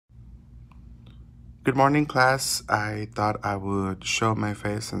Good morning, class. I thought I would show my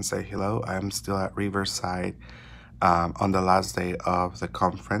face and say hello. I'm still at Riverside on the last day of the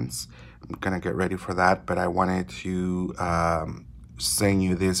conference. I'm gonna get ready for that, but I wanted to send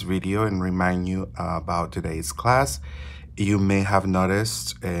you this video and remind you about today's class. You may have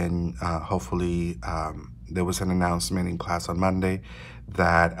noticed, and hopefully there was an announcement in class on Monday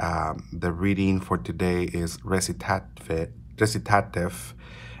that the reading for today is Recitative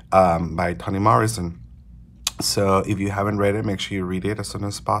by Toni Morrison. So if you haven't read it, make sure you read it as soon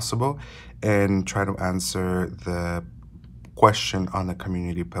as possible and try to answer the question on the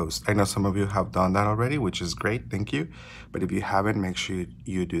community post. I know some of you have done that already, which is great. Thank you. But if you haven't, make sure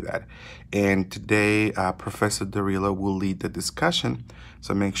you do that. And today, Professor Darila will lead the discussion.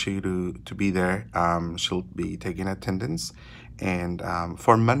 So make sure you to be there. She'll be taking attendance. And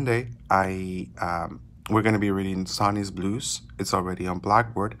for Monday, we're going to be reading Sonny's Blues. It's already on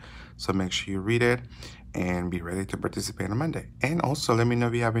Blackboard. So make sure you read it and be ready to participate on Monday. And also let me know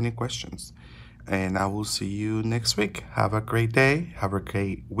if you have any questions. And I will see you next week. Have a great day. Have a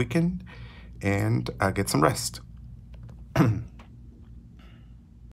great weekend. And get some rest.